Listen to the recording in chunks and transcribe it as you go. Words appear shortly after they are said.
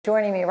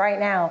Joining me right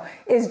now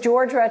is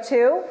George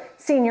Ratiu,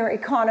 senior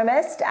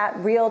economist at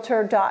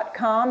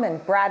Realtor.com,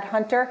 and Brad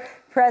Hunter,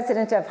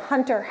 president of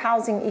Hunter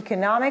Housing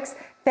Economics.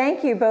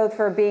 Thank you both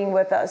for being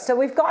with us. So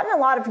we've gotten a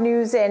lot of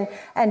news and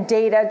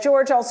data.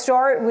 George, I'll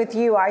start with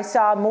you. I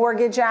saw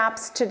mortgage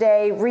apps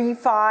today,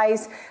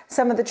 refis,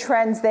 some of the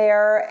trends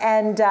there,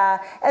 and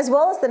as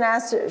well as the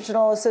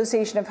National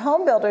Association of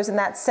Home Builders and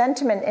that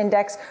sentiment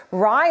index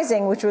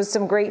rising, which was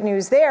some great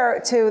news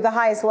there, to the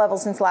highest level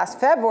since last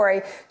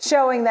February,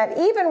 showing that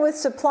even with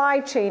supply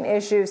chain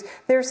issues,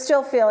 they're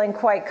still feeling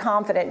quite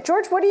confident.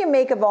 George, what do you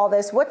make of all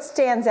this? What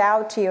stands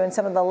out to you in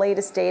some of the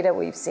latest data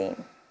we've seen?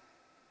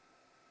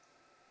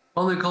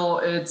 Well, Nicole,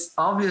 it's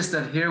obvious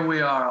that here we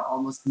are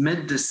almost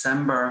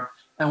mid-December,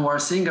 and we're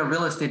seeing a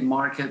real estate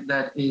market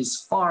that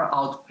is far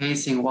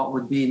outpacing what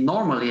would be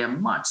normally a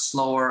much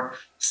slower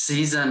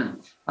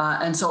season.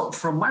 And so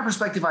from my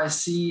perspective, I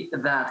see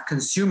that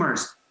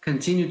consumers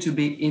continue to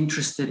be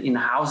interested in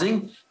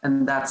housing,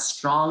 and that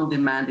strong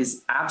demand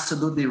is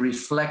absolutely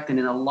reflected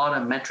in a lot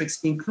of metrics,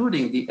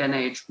 including the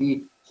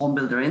NAHB Home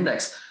Builder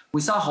Index.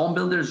 We saw home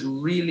builders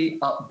really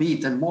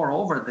upbeat, and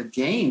moreover, the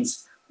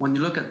gains, when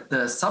you look at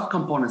the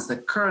subcomponents, the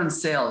current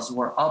sales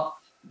were up,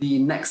 the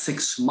next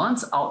 6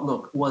 months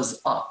outlook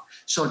was up.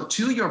 So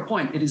to your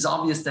point, it is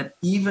obvious that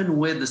even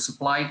with the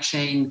supply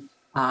chain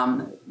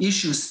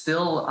issues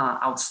still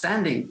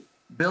outstanding,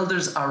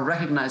 builders are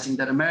recognizing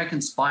that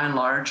Americans by and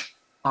large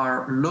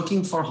are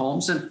looking for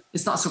homes. And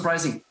it's not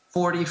surprising,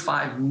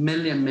 45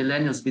 million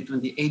millennials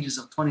between the ages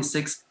of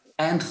 26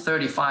 and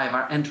 35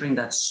 are entering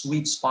that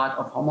sweet spot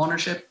of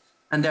homeownership.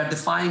 And they're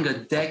defying a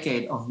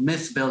decade of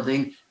myth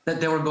building that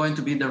they were going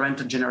to be the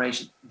rented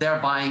generation. They're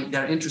buying,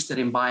 they're interested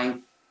in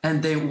buying,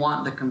 and they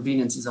want the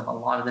conveniences of a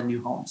lot of the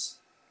new homes.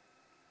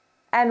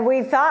 And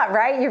we thought,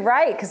 right, you're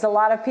right, because a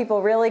lot of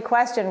people really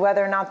questioned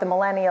whether or not the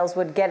millennials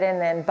would get in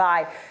and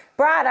buy.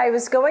 Brad, I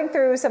was going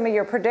through some of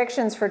your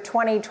predictions for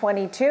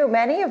 2022,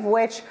 many of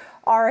which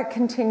are a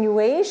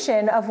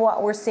continuation of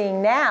what we're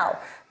seeing now,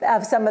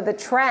 of some of the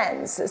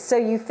trends. So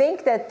you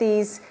think that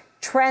these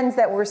trends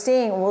that we're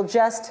seeing will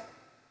just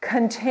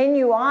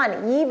continue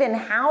on, even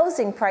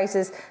housing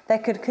prices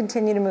that could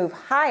continue to move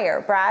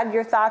higher. Brad,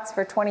 your thoughts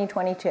for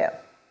 2022?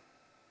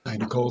 Hi,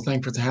 Nicole.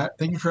 Thank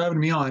you for having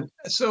me on.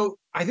 So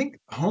I think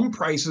home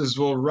prices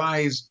will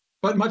rise,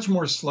 but much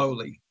more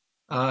slowly.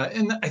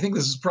 And I think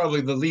this is probably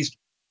the least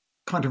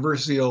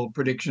controversial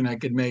prediction I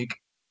could make.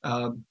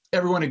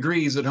 Everyone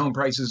agrees that home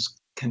prices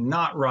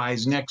cannot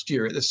rise next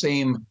year at the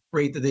same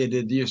rate that they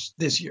did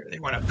this year. They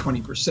went up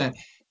 20%.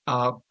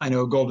 I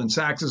know Goldman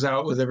Sachs is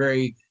out with a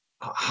very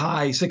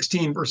high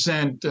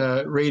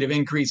 16% rate of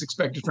increase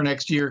expected for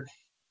next year.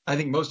 I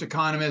think most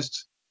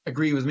economists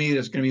agree with me that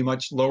it's going to be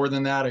much lower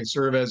than that. I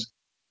serve as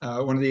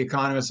one of the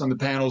economists on the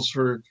panels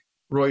for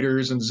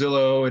Reuters and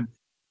Zillow.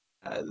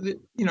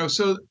 And,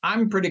 so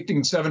I'm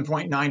predicting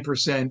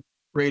 7.9%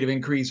 rate of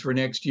increase for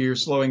next year,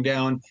 slowing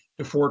down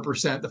to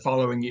 4% the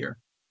following year.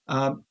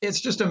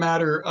 It's just a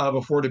matter of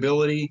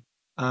affordability.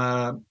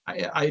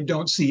 I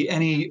don't see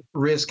any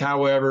risk,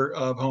 however,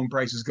 of home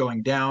prices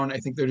going down. I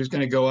think they're just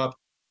going to go up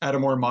at a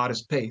more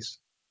modest pace.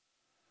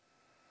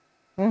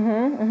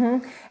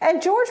 And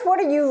George, what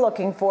are you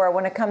looking for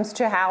when it comes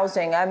to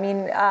housing? I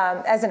mean,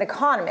 as an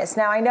economist,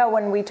 now I know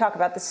when we talk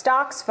about the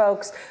stocks,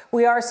 folks,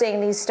 we are seeing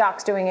these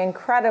stocks doing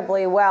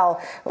incredibly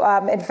well.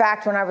 In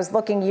fact, when I was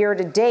looking year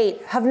to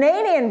date,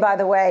 Hovnanian, by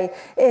the way,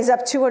 is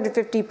up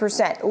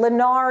 250%.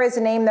 Lennar is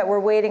a name that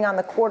we're waiting on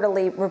the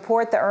quarterly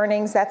report, the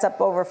earnings, that's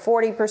up over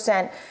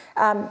 40%.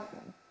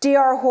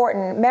 D.R.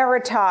 Horton,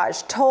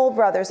 Meritage, Toll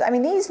Brothers, I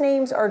mean, these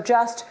names are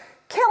just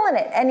killing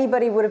it.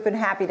 Anybody would have been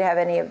happy to have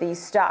any of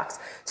these stocks.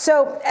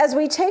 So as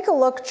we take a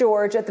look,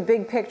 George, at the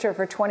big picture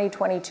for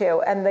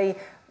 2022 and the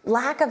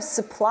lack of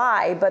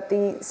supply, but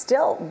the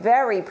still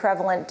very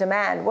prevalent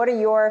demand, what are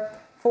your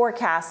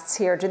forecasts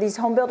here? Do these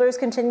home builders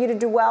continue to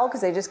do well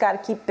because they just got to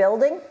keep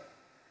building?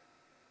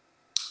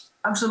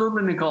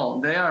 Absolutely, Nicole.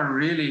 They are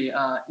really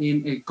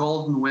in a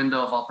golden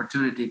window of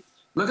opportunity.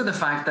 Look at the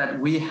fact that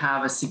we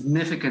have a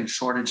significant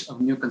shortage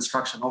of new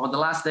construction. Over the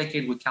last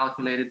decade, we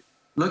calculated,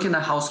 looking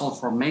at household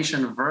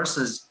formation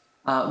versus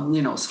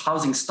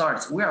housing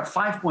starts, we are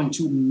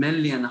 5.2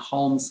 million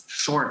homes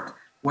short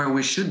where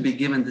we should be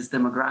given this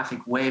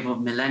demographic wave of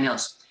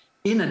millennials.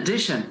 In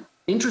addition,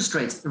 interest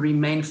rates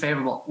remain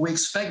favorable. We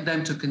expect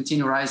them to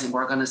continue rising.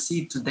 We're going to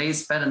see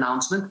today's Fed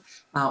announcement,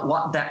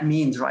 what that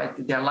means, right?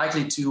 They're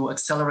likely to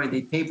accelerate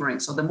the tapering.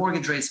 So the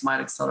mortgage rates might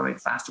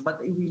accelerate faster, but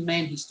they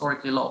remain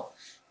historically low.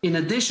 In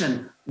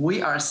addition,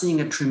 we are seeing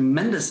a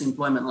tremendous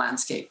employment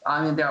landscape.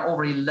 I mean, there are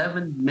over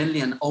 11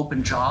 million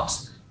open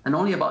jobs and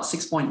only about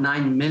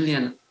 6.9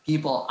 million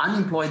people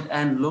unemployed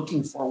and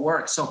looking for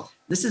work. So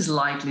this is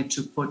likely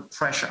to put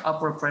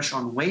upward pressure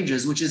on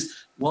wages, which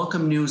is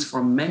welcome news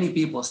for many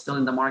people still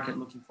in the market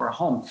looking for a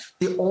home.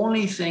 The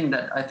only thing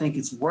that I think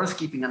is worth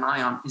keeping an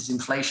eye on is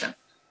inflation.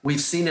 We've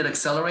seen it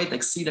accelerate,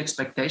 exceed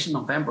expectation.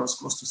 November was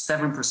close to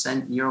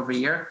 7% year over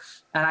year.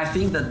 And I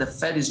think that the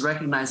Fed is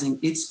recognizing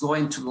it's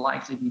going to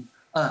likely be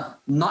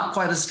not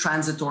quite as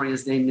transitory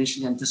as they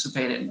initially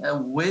anticipated.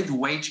 With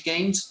wage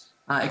gains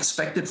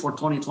expected for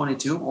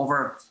 2022,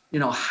 over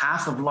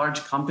half of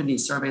large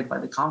companies surveyed by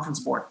the Conference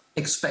Board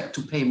expect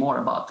to pay more,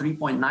 about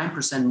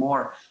 3.9%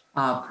 more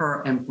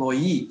per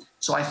employee.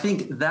 So I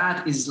think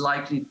that is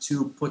likely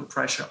to put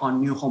pressure on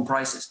new home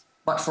prices.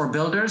 But for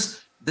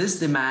builders, this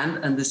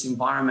demand and this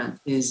environment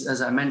is,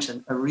 as I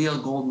mentioned, a real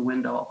golden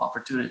window of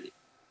opportunity.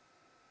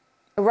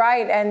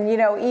 Right. And,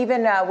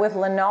 even with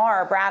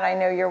Lennar, Brad, I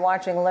know you're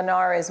watching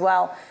Lennar as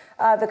well.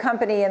 The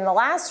company in the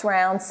last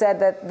round said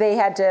that they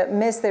had to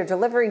miss their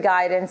delivery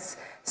guidance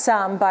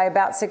some by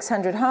about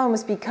 600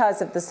 homes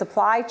because of the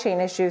supply chain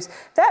issues.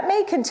 That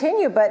may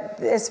continue, but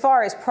as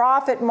far as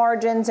profit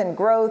margins and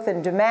growth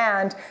and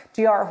demand,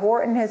 D.R.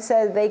 Horton has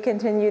said they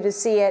continue to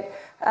see it.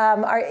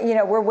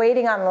 We're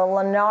waiting on the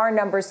Lennar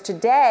numbers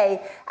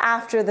today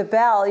after the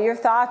bell. Your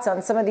thoughts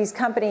on some of these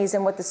companies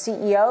and what the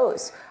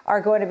CEOs are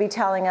going to be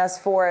telling us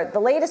for the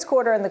latest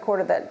quarter and the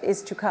quarter that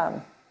is to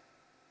come?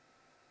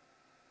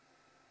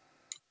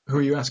 Who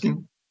are you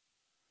asking?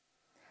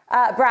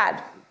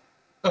 Brad.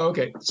 Oh,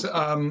 okay. So,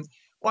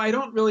 well, I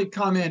don't really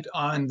comment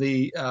on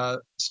the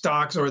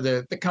stocks or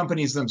the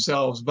companies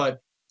themselves, but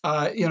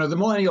the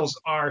millennials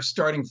are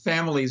starting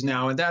families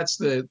now, and that's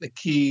the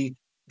key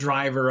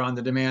driver on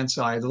the demand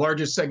side. The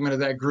largest segment of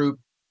that group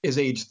is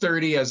age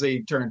 30. As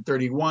they turn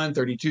 31,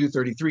 32,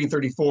 33,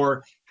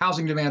 34,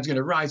 housing demand is going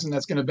to rise, and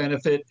that's going to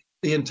benefit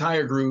the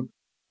entire group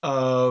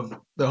of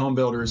the home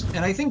builders.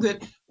 And I think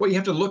that what you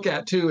have to look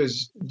at too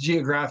is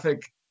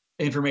geographic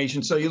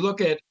information. So you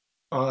look at,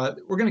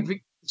 we're going to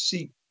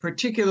see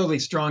particularly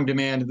strong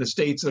demand in the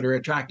states that are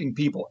attracting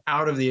people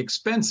out of the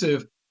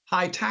expensive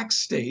high tax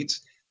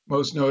states,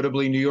 most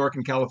notably New York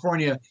and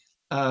California.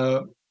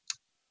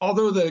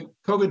 Although the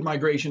COVID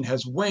migration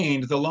has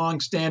waned, the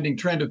long-standing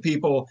trend of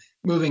people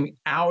moving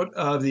out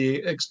of the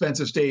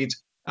expensive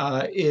states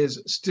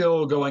is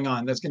still going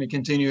on. That's going to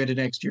continue into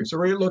next year. So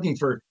we're looking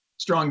for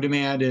strong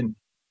demand in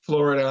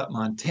Florida,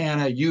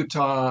 Montana,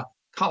 Utah,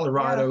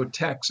 Colorado,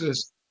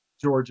 Texas,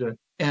 Georgia,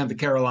 and the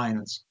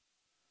Carolinas.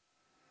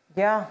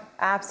 Yeah,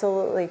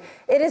 absolutely.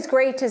 It is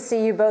great to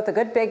see you both. A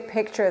good big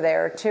picture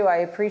there, too. I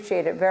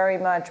appreciate it very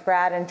much.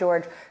 Brad and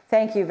George,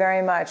 thank you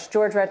very much.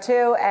 George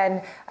Ratiu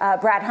and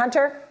Brad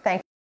Hunter, thank you.